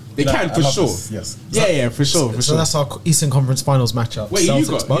they No, can I for love sure. this, yes. Yeah, for sure, for So sure. that's our Eastern Conference Finals matchup. Wait, Celtics, you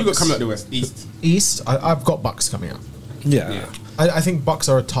got Bucks. coming up the West East. East. I've got Bucks coming out. Yeah. I think Bucks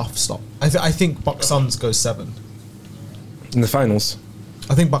are a tough stop. I think Bucks Suns go 7. In the finals.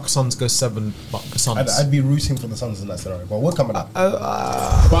 I think Bucks Suns go 7. Bucks Suns. I'd be rooting for the Suns in that scenario, but we're coming up.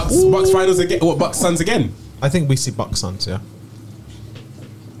 Bucks finals again. What Bucks Suns again? I think we see Bucks Suns. Yeah.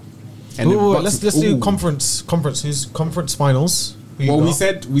 And the Ooh, Bucks- let's do Ooh. conference. Who's conference finals? Who you Well, we got?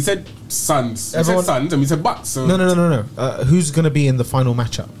 said Suns. Everyone- We said Suns and we said Bucks. So. No. Who's going to be in the final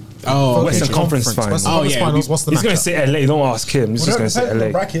matchup? Oh, Western Each Conference Finals. Western Oh, Conference yeah, Finals. we- What's the He's matchup? going to say LA. Don't ask him. He's just going to say depends on the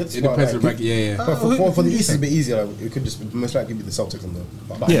LA. brackets. It but, depends on the like, bracket. Yeah. But for the East, it's a bit easier. Like, it could just most likely be the Celtics and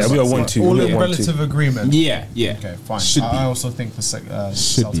the Bucks. Yeah, we are 1-2. All We in are 1-2. relative agreement. Yeah. Okay, fine. Should I be. also think the Should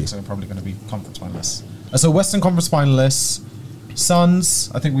Celtics be. are probably going to be conference finalists. So Western Conference finalists,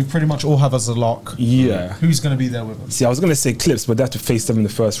 Suns. I think we pretty much all have as a lock. Yeah. Who's going to be there with us? See, I was going to say Clips, but they have to face them in the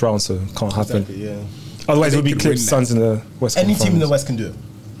first round, so it can't happen. Exactly, yeah. Otherwise, it would be could Clips, win that. Suns in the West. Any team in the Finals. West can do it.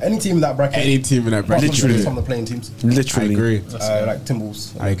 Any team in that bracket. Any team in that bracket. Literally. From the playing teams. Literally. I agree. Like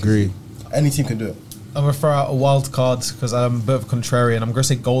Timberwolves. I agree. Any team can do it. I'm going to throw out a wild card because I'm a bit of a contrarian. I'm going to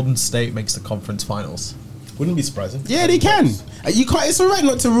say Golden State makes the conference finals. Wouldn't be surprising. Yeah, they can. You can't. It's alright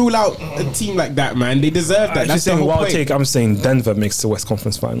not to rule out a team like that, man. They deserve that. If you're That's the saying whole wild point. take, I'm saying Denver makes the West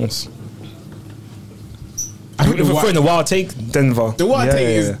Conference Finals. I think If the we're throwing the wild take, Denver. The wild Yeah, take yeah,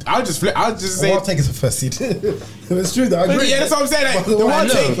 is. yeah. I'll just The say. Wild take is a first seed. It's true though. I agree. Yeah, that's what I'm saying. Like, But the wild Wild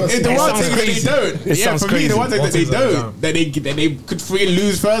take, Take- if the It wild sounds take that they crazy. don't. It Yeah, sounds for me, the wild take that crazy. they Wild take don't. That they could freely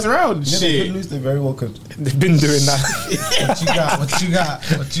lose first round. Yeah, they could Shit. lose. They very well could. They've been doing that. What you got? What you got?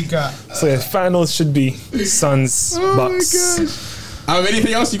 What you got? So the finals should be Suns, Oh my Bucks. gosh.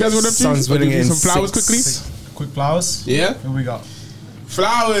 Anything else you guys want to do? Suns Want to winning do in some flowers 6. quickly. Quick flowers. Yeah. Who we got?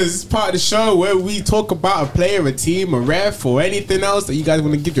 Flowers is part of the show where we talk about a player, a team, a ref, or anything else that you guys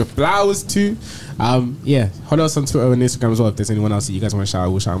want to give your flowers to. Yeah, follow us on Twitter and Instagram as well. If there's anyone else that you guys want to shout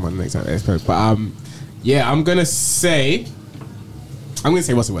out, we'll shout them on the next episode. But yeah, I'm gonna say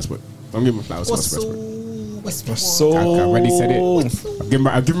Russell Westbrook. I'm giving my flowers to Russell Westbrook. So I already said it.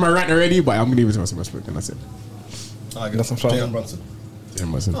 I've given my rant already, but I'm gonna give it to Russell Westbrook, and that's it. That's some flowers. Jalen Brunson. Yeah,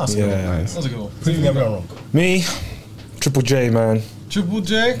 Russell. That's Yeah. good. Nice. That was a good one. Proving everyone wrong. Me, Triple J, man. Triple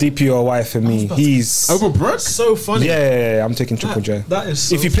J. DPOY for me. He's Over Brooks? So funny. yeah, I'm taking Triple J. That is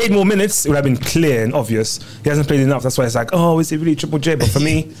so if he played more minutes, it would have been clear and obvious. He hasn't played enough. That's why it's like, oh, is it really Triple J? But for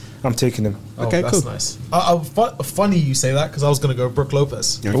me, I'm taking him. Okay, that's cool. nice. Funny you say that because I was going to go Brooke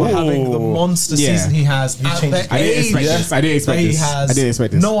Lopez. Yeah, For okay. having the monster Yeah. season he has. At changed the his I didn't age expect this. I didn't expect that he this. has. I didn't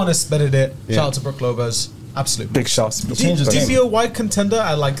expect this. No one expected it. Yeah. Shout out to Brooke Lopez. Absolute. Big shots. changed his game. DPOY contender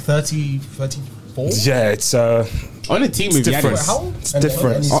at like 34? Yeah, it's On a team with different. Giannis. How old? It's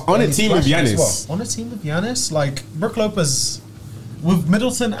different. he's- On a he's team with flashing as Giannis. On a team with Giannis? Like, Brooke Lopez, with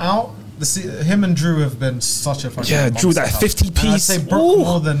Middleton out, him and Drew have been such a fucking Yeah, Drew, that monster. 50 And I'd piece. say Brooke Ooh.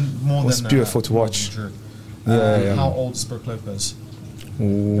 more than Was beautiful to watch. Drew. Yeah. How old is Brooke Lopez?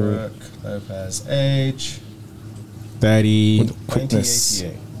 Brooke Lopez. Age. 30. Quickness.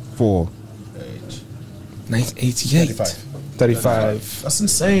 4. Age. 1988. 35. That's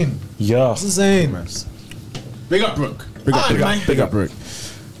insane. Yeah. That's insane. Big up, Brooke. Big up, Brooke.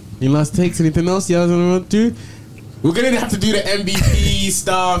 Any last takes? Anything else you guys want to do? We're gonna have to do the MVP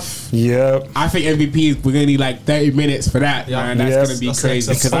stuff. Yep. I think MVP. We're gonna need like 30 minutes for that, Yeah. man. That's Yes, gonna be that's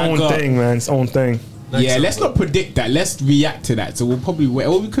crazy. excellent. It's Because I own got, thing, man. It's own thing. yeah. Let's not predict that. Let's react to that. So we'll probably wait.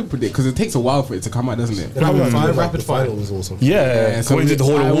 Well, we could predict because it takes a while for it to come out, doesn't it? Rapid The fire. final was awesome. Yeah. So we did the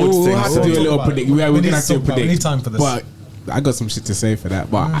whole awards we'll thing. have to so- do a little talk about predict. it. Yeah, We we're need gonna have to to talk about it. predict. We need time for this. But I got some shit to say for that.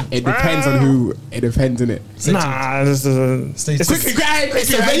 But it depends on who. It depends on it. Nah, this is Stay tuned. Quickly,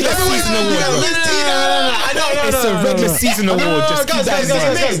 It's a regular season award. It's a regular season award. Just keep that in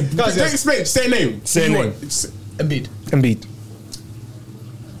mind. Guys, Don't explain. Say a name. Say a You name. want- Embiid. Embiid.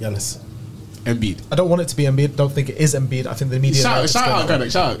 Giannis. Embiid. I don't want it to be Embiid. Don't think it is Embiid. I think the media. Shout out,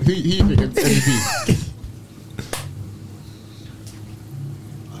 Ganek. Shout out. Who you think MVP?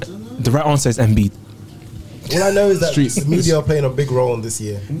 The right answer is Embiid. All I know is that Streets. the media are playing a big role in this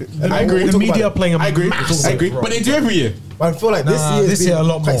year. And I agree. The we'll talk media are about it. playing a I agree. massive I agree. role. But they do every year. But I feel like this Nah, year, this year a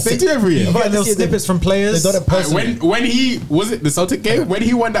lot more. They do every year. You get little This year they- snippets from players. They've done it personally. When he was it the Celtic game? When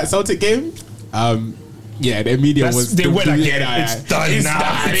he won that Celtic game, yeah, the media was. They were like, yeah, yeah, it's done It's now.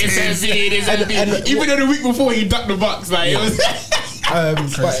 done. It's Embiid. It's Embiid. Even though the week before he ducked the Bucks, like it was.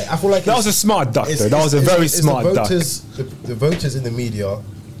 But I feel like That was a smart duck, it's- though. That was a it's- very it's smart the duck. voters, the voters in the media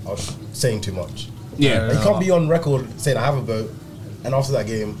are saying too much. Yeah. You can't be on record saying I have a vote, and after that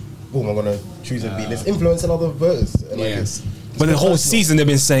game, boom, I'm gonna choose Embiid. It's influencing other voters. And like, Yeah. But the whole personal. season they've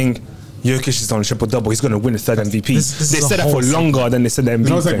been saying Jokic is on triple double. He's going to win the third MVP. this They is a said that whole for segment. longer than they said the This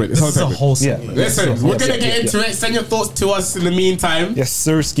whole MVP segment. thing. This whole This is a segment. whole Yeah. segment. Listen, Yeah, we're yeah, gonna yeah, get into it. Send your thoughts to us in the meantime. Yes,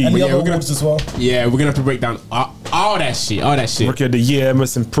 Sirski. And the Yeah, other we're gonna- awards as well. Yeah, we're gonna have to break down all that shit. All that shit. Rookie of the year,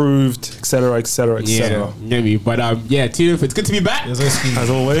 most improved, etc., etc., Yeah, etc. get me. But yeah, tune in for it's good to be back. As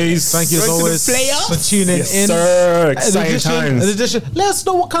always, Thank you as Going to the always playoffs? for tuning Yes, in. sir. In Exciting addition, times. in addition, let us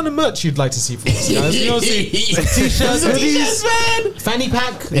know what kind of merch you'd like to see from us, guys. You know, t-shirts, T-shirts, hoodies, man. fanny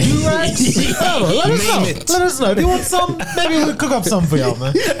pack, do-rags. Let us know. Name it. Let us know. Do you want some? Maybe we'll cook up some for y'all,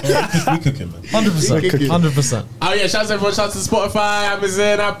 man. We cooking, man. 100%. 100%. Oh yeah, shouts to everyone. Shouts to Spotify,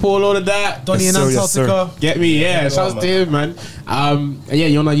 Amazon, Apple, all of that. Donnie Yes, in sir, yes, sir. Antarctica. Get me, yeah. Shouts to him, man. And yeah,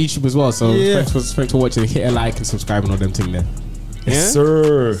 you're on YouTube as well. So Yeah. thanks for watching. Hit a like and subscribe and all them things there. Yes, Yeah?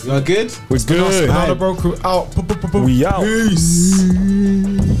 sir. You all good? We're good. Banana Bro Crew out. We out. Peace.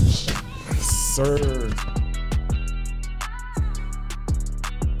 Sir.